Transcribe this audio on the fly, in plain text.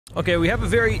Okay, we have a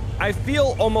very, I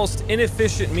feel almost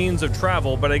inefficient means of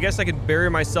travel, but I guess I could bury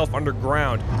myself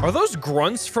underground. Are those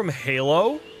grunts from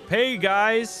Halo? Hey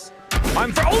guys,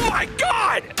 oh my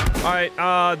God! All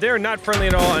right, they're not friendly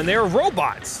at all, and they're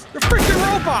robots. They're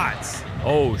freaking robots.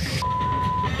 Oh,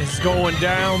 it's going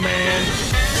down,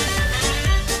 man.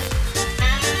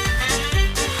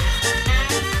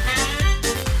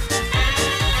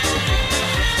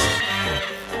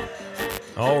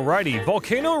 Alrighty,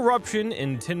 volcano eruption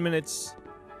in 10 minutes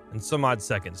and some odd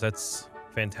seconds. That's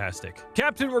fantastic.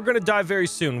 Captain, we're gonna die very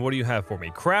soon. What do you have for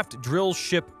me? Craft drill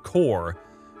ship core.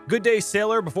 Good day,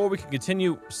 sailor. Before we can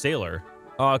continue,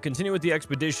 continue with the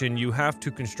expedition, you have to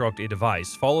construct a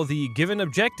device. Follow the given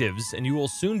objectives, and you will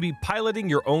soon be piloting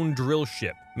your own drill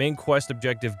ship. Main quest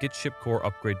objective, get ship core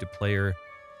upgrade to player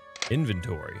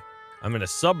inventory. I'm in a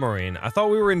submarine. I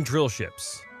thought we were in drill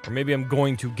ships. Or maybe I'm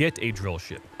going to get a drill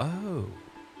ship. Oh.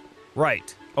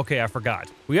 Right. Okay, I forgot.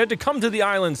 We had to come to the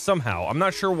island somehow. I'm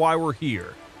not sure why we're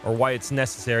here, or why it's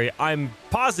necessary. I'm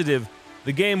positive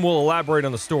the game will elaborate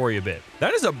on the story a bit.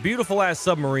 That is a beautiful-ass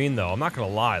submarine, though. I'm not gonna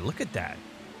lie. Look at that.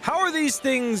 How are these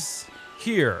things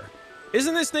here?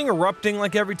 Isn't this thing erupting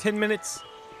like every 10 minutes?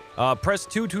 Press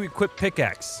 2 to equip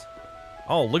pickaxe.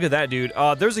 Oh, look at that, dude.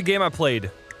 There's a game I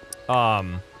played.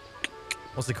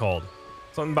 What's it called?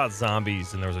 Something about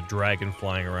zombies, and there was a dragon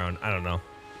flying around. I don't know.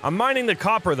 I'm mining the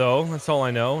copper, though. That's all I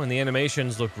know, and the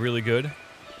animations look really good.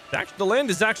 The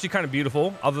land is actually kind of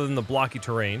beautiful, other than the blocky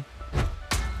terrain.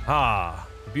 Ah,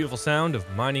 the beautiful sound of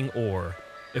mining ore.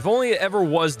 If only it ever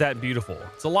was that beautiful.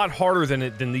 It's a lot harder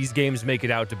than these games make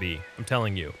it out to be, I'm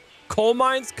telling you. Coal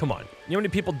mines? Come on. You know how many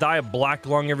people die of black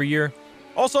lung every year?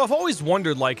 Also, I've always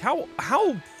wondered, like, how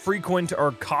frequent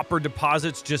are copper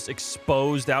deposits just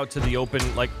exposed out to the open,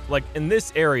 like in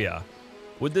this area?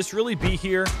 Would this really be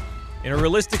here? In a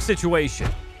realistic situation?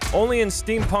 Only in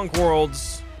steampunk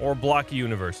worlds or blocky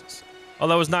universes. Oh,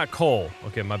 that was not coal.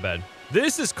 Okay, my bad.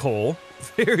 This is coal.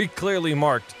 Very clearly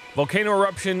marked. Volcano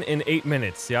eruption in 8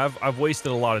 minutes. Yeah, I've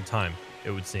wasted a lot of time, it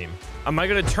would seem. Am I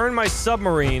gonna turn my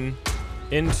submarine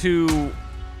into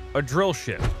a drill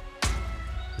ship?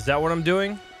 Is that what I'm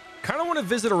doing? Kind of want to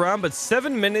visit around, but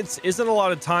 7 minutes isn't a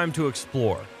lot of time to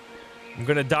explore. I'm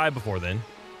gonna die before then.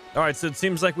 All right, so it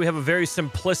seems like we have a very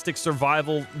simplistic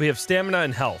survival. We have stamina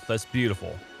and health. That's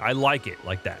beautiful. I like it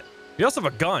like that. We also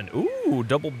have a gun. Ooh,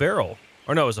 double barrel.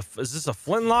 Or no, is this a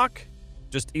flintlock?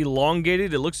 Just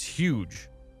elongated. It looks huge.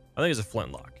 I think it's a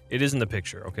flintlock. It is in the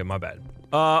picture. Okay, my bad.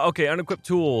 Okay, unequipped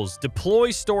tools.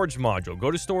 Deploy storage module. Go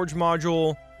to storage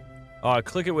module.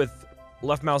 Click it with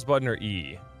left mouse button or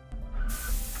E.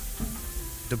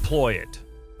 Deploy it.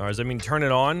 Or does that mean turn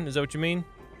it on? Is that what you mean?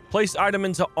 Place item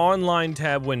into online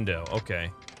tab window. Okay.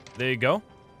 There you go.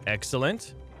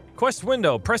 Excellent. Quest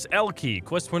window. Press L key.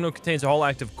 Quest window contains all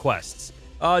active quests.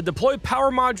 Deploy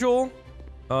power module.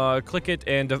 Click it,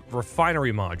 and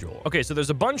refinery module. Okay, so there's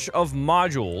a bunch of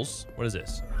modules. What is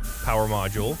this? Power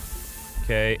module.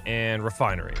 Okay, and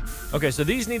refinery. Okay, so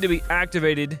these need to be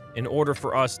activated in order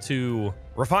for us to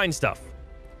refine stuff.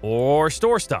 Or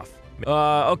store stuff.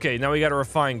 Okay, now we gotta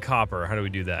refine copper. How do we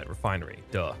do that? Refinery.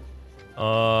 Duh.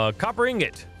 Copper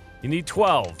ingot. You need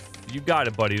 12. You got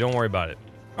it, buddy. Don't worry about it.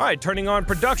 All right, turning on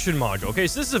production module. Okay,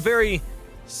 so this is a very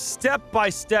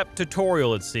step-by-step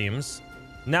tutorial, it seems.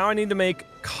 Now I need to make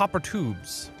copper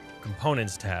tubes.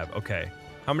 Components tab. Okay.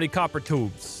 How many copper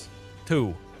tubes?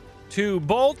 2. 2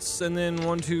 bolts, and then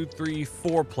 1, 2, 3,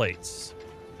 4 plates.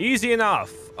 Easy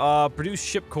enough. Produce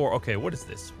ship core. Okay, what is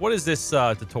this? What is this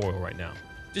tutorial right now?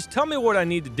 Just tell me what I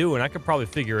need to do, and I could probably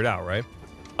figure it out, right?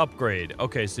 Upgrade.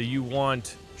 Okay, so you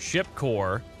want ship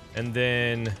core, and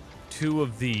then 2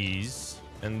 of these,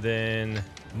 and then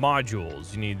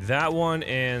modules. You need that one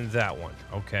and that one.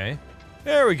 Okay.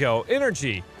 There we go.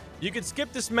 Energy. You could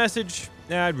skip this message.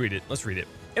 Nah, I'd read it. Let's read it.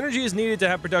 Energy is needed to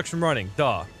have production running.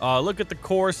 Duh. Look at the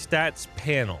core stats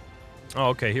panel. Oh,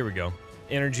 okay, here we go.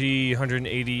 Energy,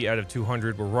 180 out of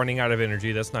 200. We're running out of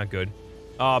energy. That's not good.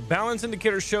 Balance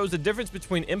indicator shows the difference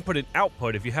between input and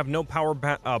output. If you have no power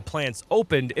plants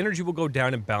opened, energy will go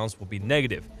down and balance will be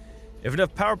negative. If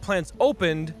enough power plants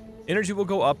opened, energy will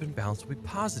go up and balance will be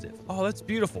positive. Oh, that's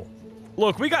beautiful.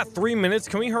 Look, we got 3 minutes.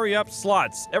 Can we hurry up?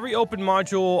 Slots. Every open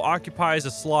module occupies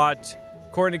a slot.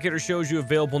 Core indicator shows you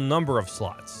available number of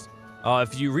slots.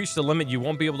 If you reach the limit, you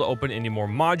won't be able to open any more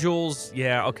modules.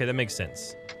 Yeah, okay, that makes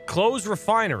sense. Close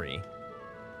refinery.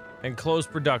 And close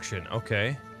production.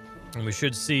 Okay. And we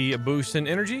should see a boost in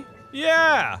energy.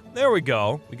 Yeah, there we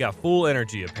go. We got full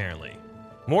energy, apparently.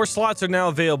 More slots are now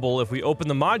available. If we open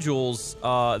the modules,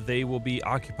 they will be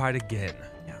occupied again.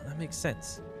 Yeah, that makes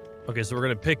sense. Okay, so we're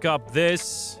going to pick up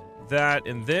this, that,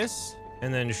 and this,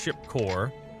 and then ship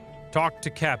core. Talk to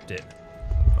captain.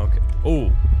 Okay.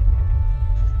 Ooh.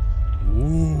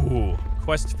 Ooh.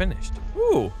 Quest finished.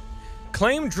 Ooh.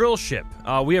 Claim drill ship.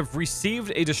 We have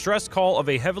received a distress call of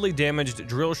a heavily damaged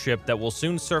drill ship that will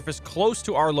soon surface close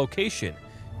to our location.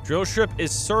 Drill ship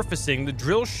is surfacing. The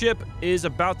drill ship is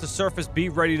about to surface. Be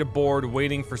ready to board,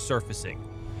 waiting for surfacing.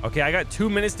 Okay, I got 2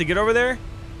 minutes to get over there.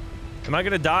 Am I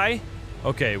gonna die?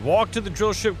 Okay, walk to the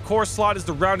drill ship. Core slot is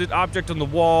the rounded object on the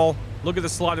wall. Look at the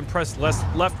slot and press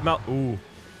left mouse. Ooh.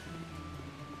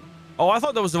 Oh, I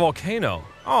thought that was a volcano.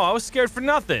 Oh, I was scared for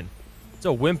nothing. It's a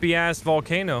wimpy-ass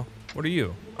volcano. What are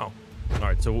you? Oh.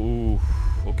 Alright, so, ooh.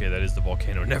 Okay, that is the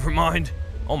volcano. Never mind.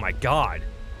 Oh my god.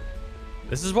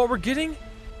 This is what we're getting?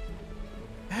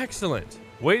 Excellent.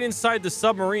 Wait inside the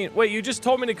submarine. Wait, you just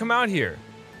told me to come out here.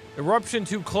 Eruption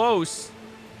too close.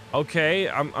 Okay,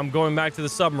 I'm going back to the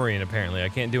submarine, apparently. I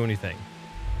can't do anything.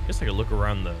 Guess I could look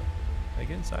around the... Can I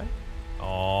get inside?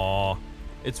 Aw.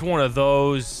 It's one of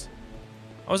those.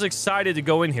 I was excited to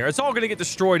go in here. It's all gonna get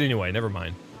destroyed anyway. Never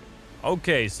mind.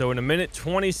 Okay, so in a minute,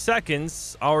 20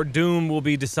 seconds, our doom will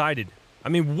be decided. I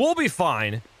mean, we'll be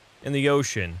fine in the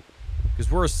ocean. Because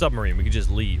we're a submarine. We can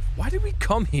just leave. Why did we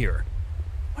come here?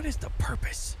 What is the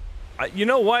purpose? You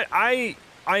know what? I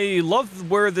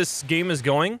love where this game is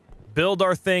going. Build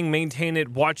our thing, maintain it,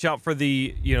 watch out for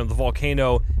the, you know, the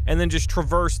volcano, and then just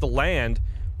traverse the land.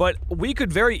 But we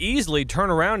could very easily turn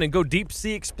around and go deep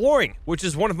sea exploring, which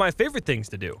is one of my favorite things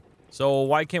to do. So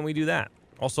why can't we do that?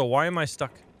 Also, why am I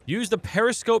stuck? Use the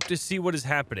periscope to see what is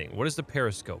happening. What is the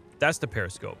periscope? That's the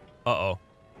periscope. Uh-oh.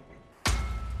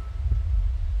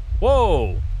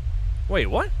 Whoa. Wait,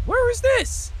 what? Where is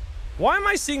this? Why am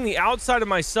I seeing the outside of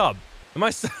my sub? Am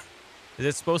I is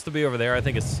it supposed to be over there? I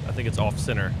think it's off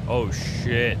center. Oh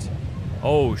shit.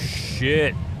 Oh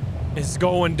shit. It's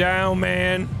going down,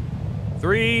 man.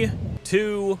 3,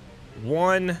 2,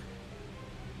 1.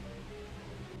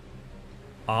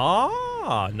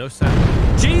 Ah, no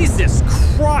sound. Jesus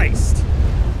Christ.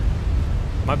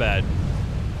 My bad.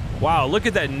 Wow, look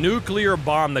at that nuclear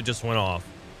bomb that just went off.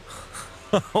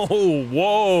 Oh,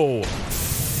 whoa.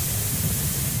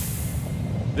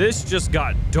 This just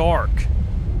got dark.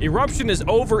 Eruption is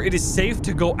over. It is safe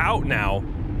to go out now.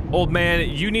 Old man,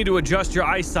 you need to adjust your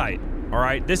eyesight. All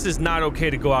right, this is not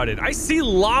okay to go out in. I see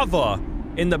lava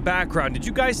in the background. Did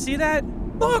you guys see that?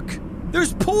 Look,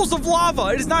 there's pools of lava.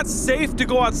 It is not safe to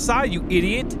go outside, you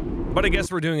idiot. But I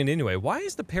guess we're doing it anyway. Why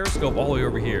is the periscope all the way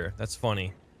over here? That's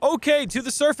funny. Okay, to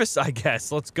the surface, I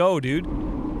guess. Let's go, dude.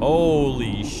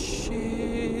 Holy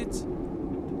shit.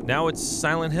 Now it's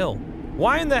Silent Hill.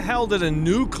 Why in the hell did a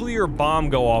nuclear bomb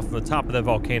go off on the top of that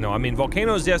volcano? I mean,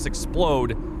 volcanoes, yes,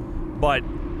 explode, but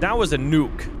that was a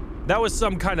nuke. That was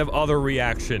some kind of other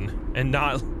reaction, and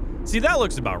not... See, that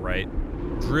looks about right.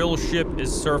 Drill ship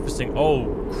is surfacing. Oh,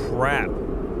 crap.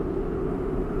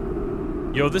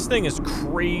 Yo, this thing is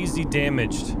crazy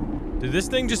damaged. Did this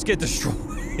thing just get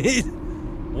destroyed?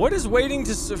 What is waiting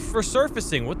for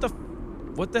surfacing? What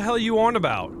the hell are you on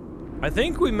about? I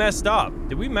think we messed up.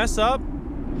 Did we mess up?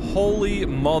 Holy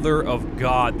mother of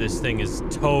God, this thing is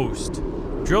toast.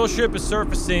 Drill ship is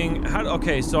surfacing.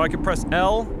 Okay, so I can press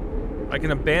L. I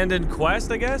can abandon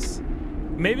quest, I guess?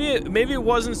 Maybe it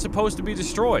wasn't supposed to be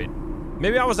destroyed.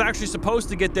 Maybe I was actually supposed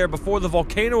to get there before the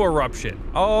volcano eruption.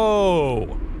 Oh,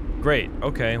 great.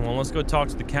 Okay, well, let's go talk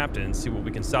to the captain and see what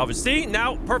we can salvage. See,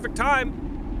 now, perfect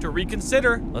time to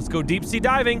reconsider. Let's go deep sea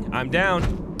diving. I'm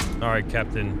down. All right,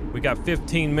 Captain, we got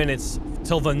 15 minutes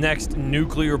till the next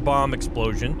nuclear bomb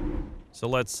explosion. So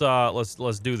let's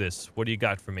do this. What do you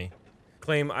got for me?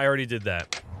 Claim I already did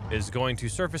that. Is going to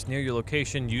surface near your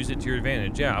location. Use it to your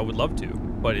advantage. Yeah, I would love to,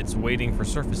 but it's waiting for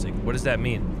surfacing. What does that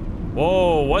mean?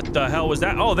 Whoa, what the hell was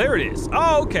that? Oh, there it is.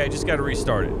 Oh, okay, just gotta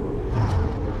restart it.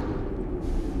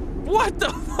 What the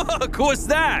fuck was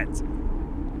that?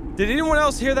 Did anyone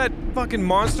else hear that fucking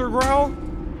monster growl?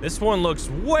 This one looks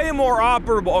way more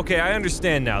operable. Okay, I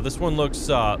understand now. This one looks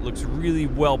really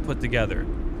well put together.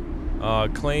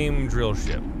 Claim drill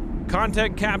ship.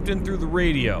 Contact captain through the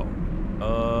radio.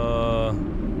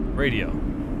 Radio.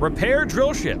 Repair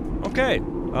drill ship. Okay.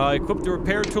 Equip the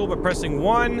repair tool by pressing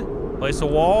 1. Place a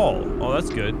wall. Oh, that's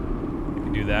good. I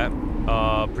can do that.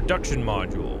 Production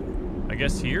module. I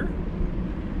guess here?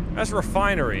 That's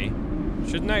refinery.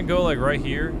 Shouldn't that go like right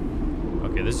here?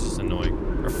 Okay, this is just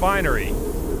annoying. Refinery.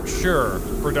 Sure.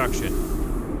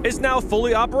 Production. It's now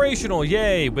fully operational.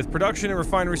 Yay. With production and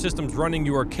refinery systems running,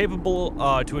 you are capable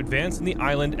to advance in the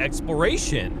island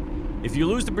exploration. If you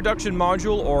lose the production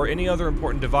module or any other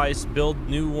important device, build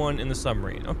new one in the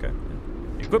submarine. Okay.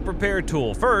 Equip repair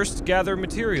tool. First, gather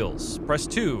materials. Press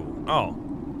 2. Oh.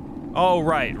 Oh,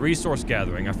 right. Resource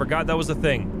gathering. I forgot that was a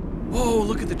thing. Whoa,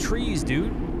 look at the trees,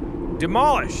 dude.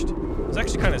 Demolished. It's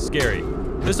actually kind of scary.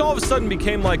 This all of a sudden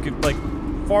became like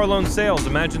Farlone Sales.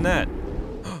 Imagine that.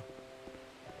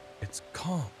 It's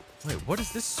calm. Wait, what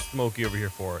is this smoky over here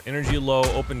for? Energy low,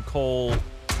 open coal,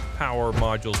 power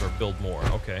modules, or build more.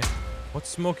 Okay. What's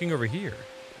smoking over here?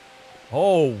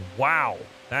 Oh, wow.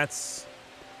 That's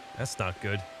not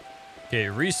good. Okay,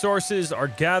 resources are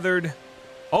gathered.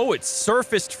 Oh, it's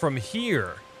surfaced from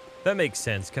here. That makes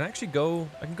sense. Can I actually go?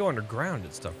 I can go underground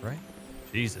and stuff, right?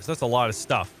 Jesus, that's a lot of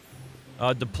stuff.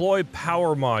 Deploy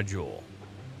power module.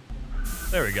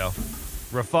 There we go.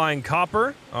 Refine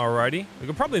copper. Alrighty. We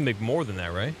could probably make more than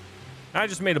that, right? I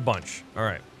just made a bunch. All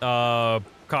right.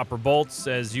 Copper bolts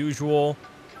as usual.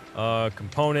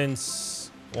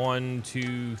 Components. 1,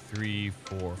 2, 3,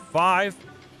 4, 5.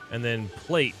 And then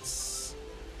plates.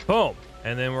 Boom.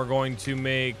 And then we're going to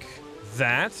make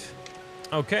that.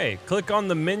 Okay. Click on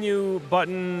the menu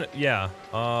button. Yeah.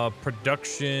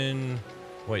 Production.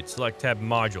 Wait, select tab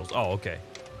modules. Oh, okay.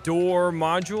 Door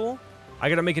module. I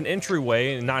gotta make an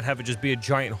entryway and not have it just be a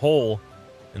giant hole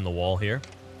in the wall here.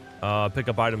 Pick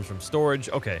up items from storage.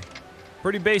 Okay.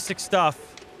 Pretty basic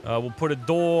stuff. We'll put a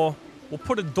door. We'll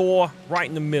put a door right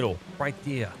in the middle. Right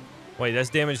there. Wait, that's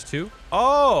damage too?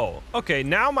 Oh, okay.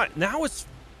 Now it's...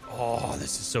 Oh,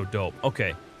 this is so dope.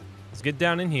 Okay. Let's get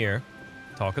down in here.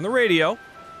 Talk on the radio.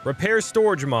 Repair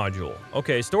storage module.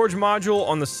 Okay, storage module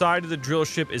on the side of the drill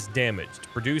ship is damaged.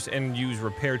 Produce and use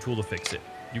repair tool to fix it.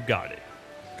 You got it.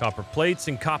 Copper plates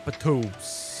and copper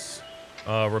tubes.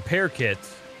 Repair kit.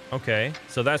 Okay,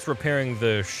 so that's repairing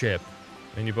the ship.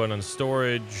 And you put on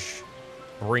storage.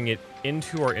 Bring it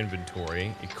into our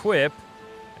inventory. Equip.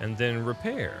 And then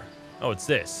repair. Oh, it's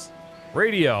this.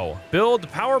 Radio. Build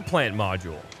power plant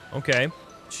module. Okay.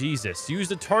 Jesus. Use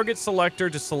the target selector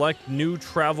to select new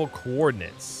travel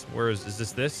coordinates. Where is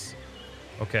this?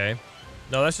 Okay.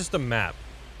 No, that's just a map.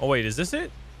 Oh, wait. Is this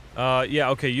it?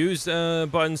 Yeah, okay. Use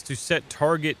buttons to set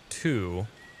target to.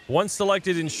 Once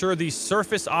selected, ensure the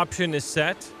surface option is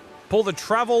set. Pull the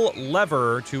travel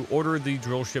lever to order the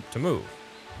drill ship to move.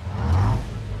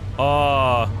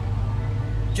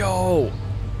 Yo.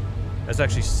 That's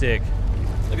actually sick.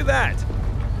 Look at that.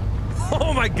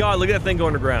 Oh my god, look at that thing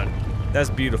going underground. That's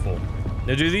beautiful.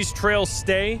 Now, do these trails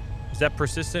stay? Is that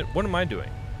persistent? What am I doing?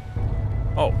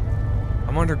 Oh,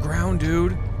 I'm underground,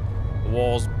 dude. The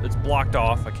walls, it's blocked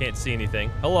off. I can't see anything.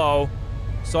 Hello.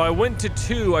 So I went to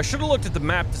 2. I should have looked at the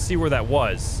map to see where that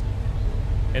was.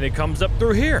 And it comes up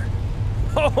through here.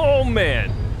 Oh,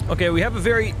 man. Okay, we have a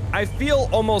very, I feel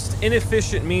almost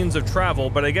inefficient means of travel,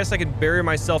 but I guess I could bury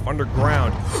myself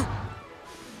underground.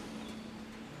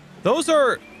 Those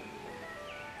are...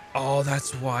 Oh,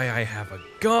 that's why I have a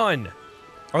gun.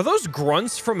 Are those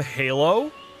grunts from Halo?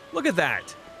 Look at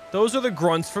that. Those are the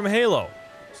grunts from Halo.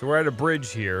 So we're at a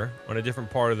bridge here on a different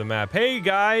part of the map. Hey,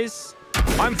 guys.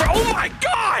 Oh, my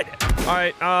God. All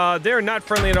right, they're not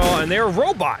friendly at all, and they're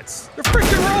robots. They're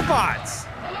freaking robots.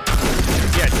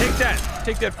 Yeah, take that.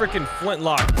 Take that freaking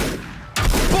flintlock.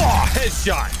 Oh,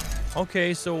 headshot.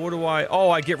 Okay, so what do I... Oh,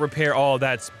 I get repair. Oh,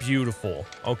 that's beautiful.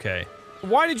 Okay.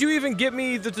 Why did you even give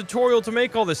me the tutorial to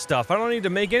make all this stuff? I don't need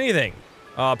to make anything.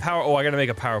 Power... Oh, I gotta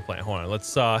make a power plant. Hold on.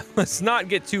 Let's not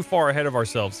get too far ahead of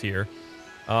ourselves here.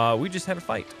 We just had a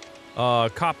fight.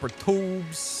 Copper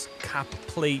tubes, copper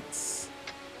plates.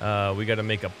 We gotta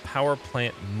make a power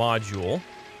plant module.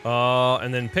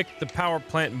 And then pick the power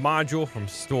plant module from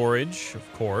storage,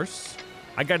 of course.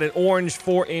 I got an orange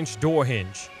 4-inch door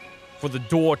hinge for the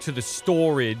door to the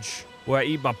storage where I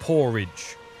eat my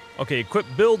porridge. Okay, equip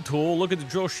build tool. Look at the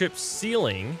drill ship's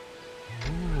ceiling.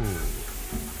 Ooh.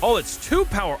 Oh, it's 2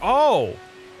 power. Oh,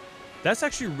 that's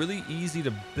actually really easy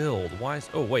to build. Why is...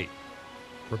 Oh, wait.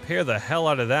 Repair the hell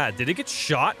out of that. Did it get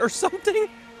shot or something?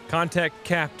 Contact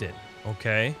captain.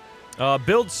 Okay.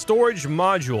 Build storage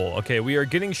module. Okay, we are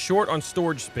getting short on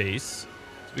storage space.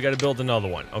 So we got to build another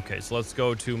one. Okay, so let's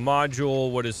go to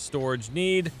module. What does storage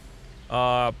need?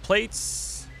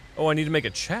 Plates. Oh, I need to make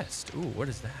a chest. Ooh, what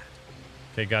is that?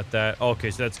 Okay, got that. Okay,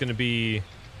 so that's going to be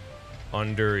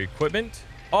under equipment.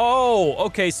 Oh,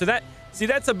 okay, so that... See,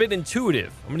 that's a bit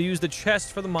intuitive. I'm going to use the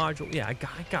chest for the module. Yeah, I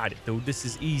got it, though. This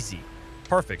is easy.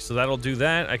 Perfect, so that'll do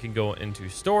that. I can go into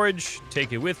storage,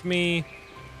 take it with me,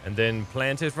 and then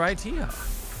plant it right here.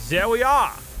 There we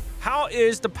are. How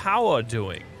is the power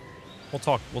doing? We'll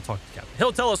talk to Captain.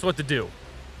 He'll tell us what to do.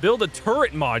 Build a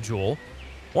turret module.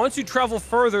 Once you travel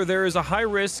further, there is a high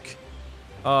risk...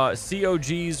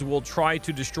 COGs will try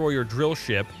to destroy your drill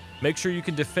ship. Make sure you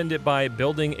can defend it by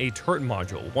building a turret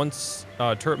module. Once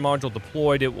turret module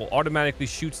deployed, it will automatically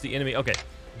shoots the enemy. Okay,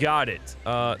 got it.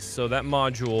 So that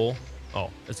module... Oh,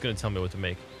 it's going to tell me what to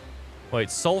make. Wait,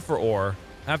 sulfur ore.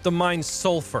 I have to mine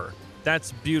sulfur.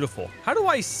 That's beautiful. How do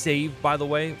I save, by the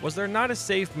way? Was there not a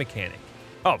save mechanic?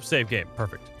 Oh, save game.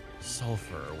 Perfect.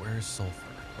 Sulfur. Where's sulfur?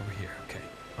 Over here. Okay.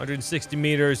 160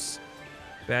 meters.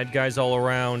 Bad guys all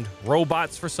around.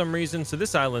 Robots for some reason. So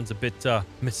this island's a bit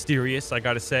mysterious, I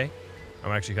gotta say.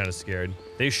 I'm actually kind of scared.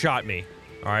 They shot me.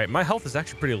 All right. My health is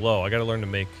actually pretty low. I gotta learn to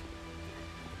make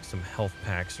some health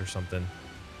packs or something.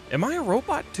 Am I a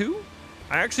robot too?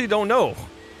 I actually don't know.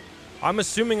 I'm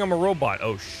assuming I'm a robot.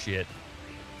 Oh, shit.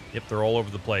 Yep, they're all over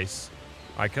the place.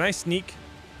 All right, can I sneak?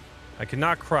 I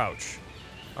cannot crouch.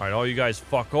 All right, all you guys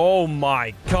fuck. Oh,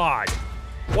 my God.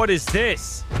 What is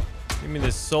this? Give me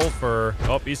this sulfur.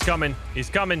 Oh, he's coming. He's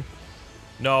coming.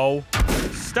 No.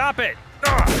 Stop it.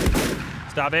 Ugh.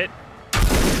 Stop it.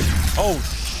 Oh,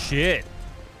 shit.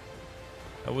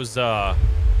 That was, Whoa.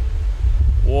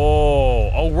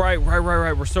 Oh, right.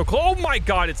 We're so close. Oh, my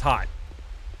God, it's hot.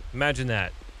 Imagine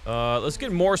that. Let's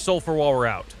get more sulfur while we're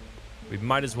out. We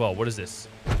might as well. What is this?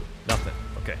 Nothing.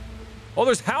 Okay. Oh,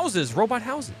 there's houses. Robot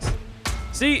houses.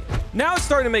 See, now it's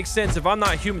starting to make sense if I'm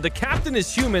not human. The captain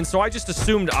is human, so I just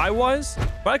assumed I was.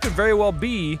 But I could very well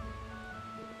be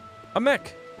a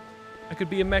mech. I could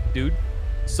be a mech, dude.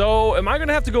 So, am I going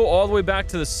to have to go all the way back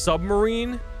to the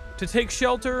submarine to take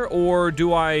shelter? Or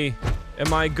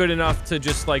am I good enough to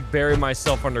just, like, bury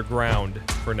myself underground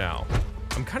for now?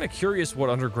 I'm kind of curious what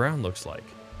underground looks like.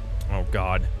 Oh,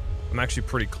 God. I'm actually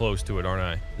pretty close to it, aren't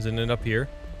I? Isn't it up here?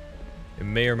 It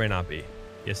may or may not be.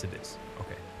 Yes, it is.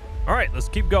 Okay. All right, let's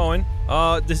keep going.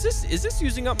 Is this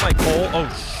using up my coal?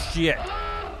 Oh, shit.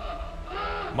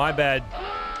 My bad.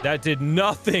 That did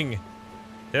nothing.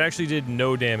 It actually did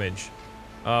no damage.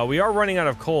 We are running out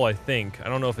of coal, I think. I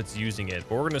don't know if it's using it,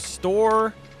 but we're going to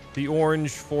store the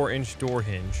orange 4-inch door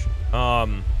hinge.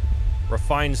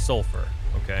 Refined sulfur.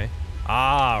 Okay.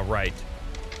 Ah, right.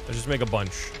 Let's just make a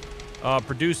bunch.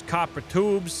 Produce copper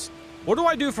tubes. What do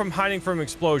I do from hiding from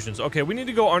explosions? Okay, we need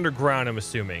to go underground, I'm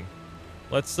assuming.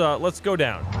 Let's go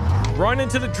down. Run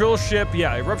into the drill ship.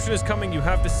 Yeah, eruption is coming. You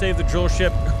have to save the drill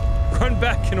ship. Run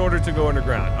back in order to go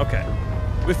underground. Okay.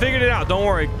 We figured it out. Don't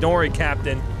worry. Don't worry,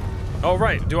 Captain. Oh,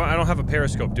 right. I don't have a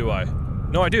periscope, do I?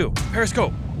 No, I do.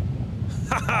 Periscope.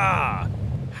 Haha.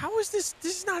 How is this?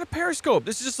 This is not a periscope.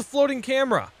 This is just a floating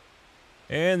camera.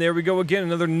 And there we go again.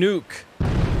 Another nuke.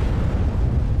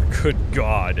 Good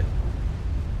God.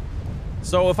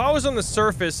 So if I was on the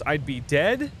surface, I'd be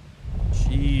dead?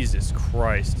 Jesus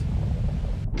Christ.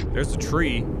 There's a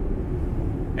tree.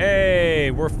 Hey,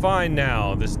 we're fine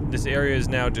now. This area is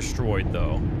now destroyed,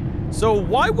 though. So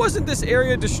why wasn't this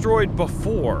area destroyed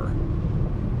before?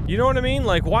 You know what I mean?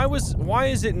 Like, why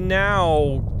is it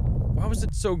now? Why was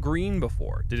it so green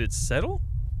before? Did it settle?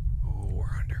 Oh, we're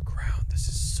underground. This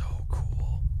is so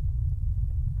cool.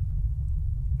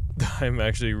 I'm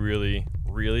actually really,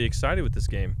 really excited with this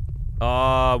game. We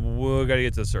gotta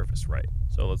get to the surface, right?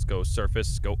 So let's go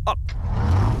surface, go up.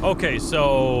 Okay,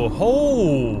 so,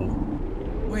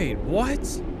 wait,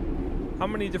 what? How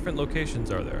many different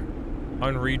locations are there?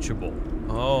 Unreachable.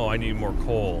 Oh, I need more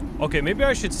coal. Okay, maybe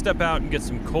I should step out and get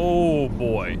some coal.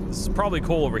 Boy, this is probably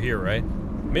coal over here, right?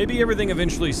 Maybe everything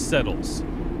eventually settles.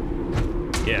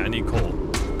 Yeah, I need coal.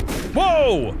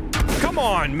 Whoa! Come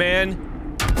on,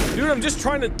 man. Dude, I'm just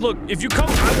trying to, look, if you come,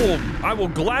 I will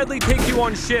gladly take you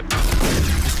on ship.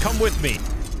 Just come with me.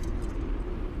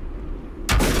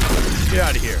 Get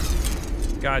out of here.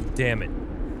 God damn it.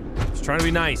 Just trying to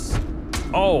be nice.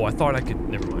 Oh, I thought I could,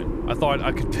 never mind. I thought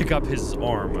I could pick up his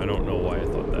arm. I don't know why I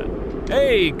thought that.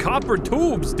 Hey, copper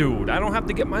tubes, dude. I don't have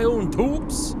to get my own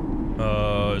tubes.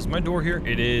 Is my door here?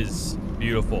 It is.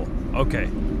 Beautiful. Okay.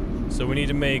 So we need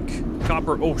to make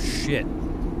copper, oh shit.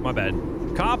 My bad.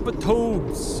 Copper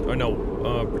tubes. Oh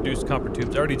no, produce copper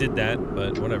tubes. I already did that,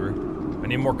 but whatever. I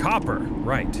need more copper.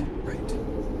 Right.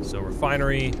 So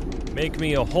refinery, make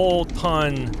me a whole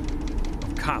ton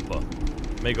of copper.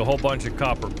 Make a whole bunch of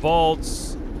copper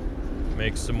bolts.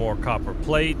 Make some more copper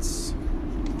plates.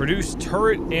 Produce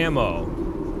turret ammo.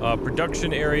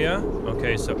 Production area.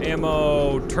 Okay, so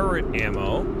ammo, turret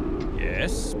ammo.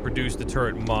 Yes. Produce the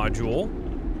turret module.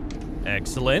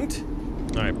 Excellent.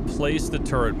 All right, place the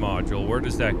turret module. Where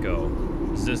does that go?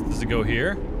 Does it go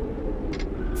here?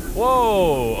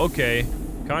 Whoa, okay.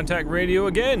 Contact radio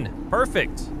again.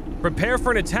 Perfect. Prepare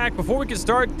for an attack. Before we can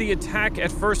start the attack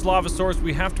at first lava source,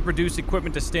 we have to produce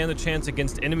equipment to stand the chance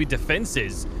against enemy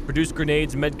defenses. Produce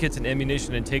grenades, medkits, and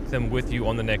ammunition and take them with you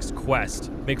on the next quest.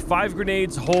 Make 5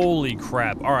 grenades. Holy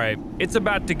crap. All right, it's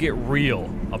about to get real,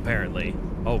 apparently.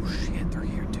 Oh shit, they're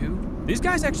here too? These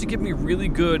guys actually give me really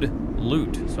good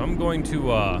loot, so I'm going to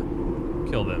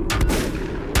kill them.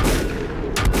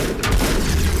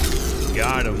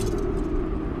 Got him.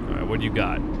 what do you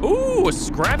got? Ooh, a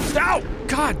scrap stout.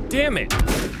 God damn it.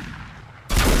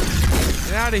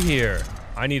 Get out of here.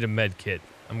 I need a med kit.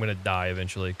 I'm gonna die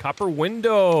eventually. Copper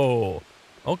window.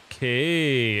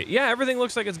 Okay. Yeah, everything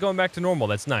looks like it's going back to normal.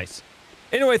 That's nice.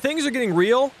 Anyway, things are getting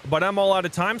real, but I'm all out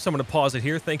of time, so I'm going to pause it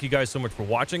here. Thank you guys so much for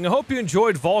watching. I hope you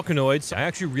enjoyed Volcanoids. I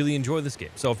actually really enjoy this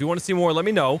game. So if you want to see more, let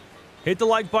me know. Hit the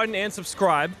like button and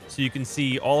subscribe so you can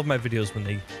see all of my videos when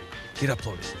they get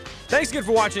uploaded. Thanks again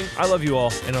for watching. I love you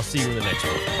all, and I'll see you in the next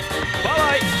one.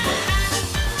 Bye-bye!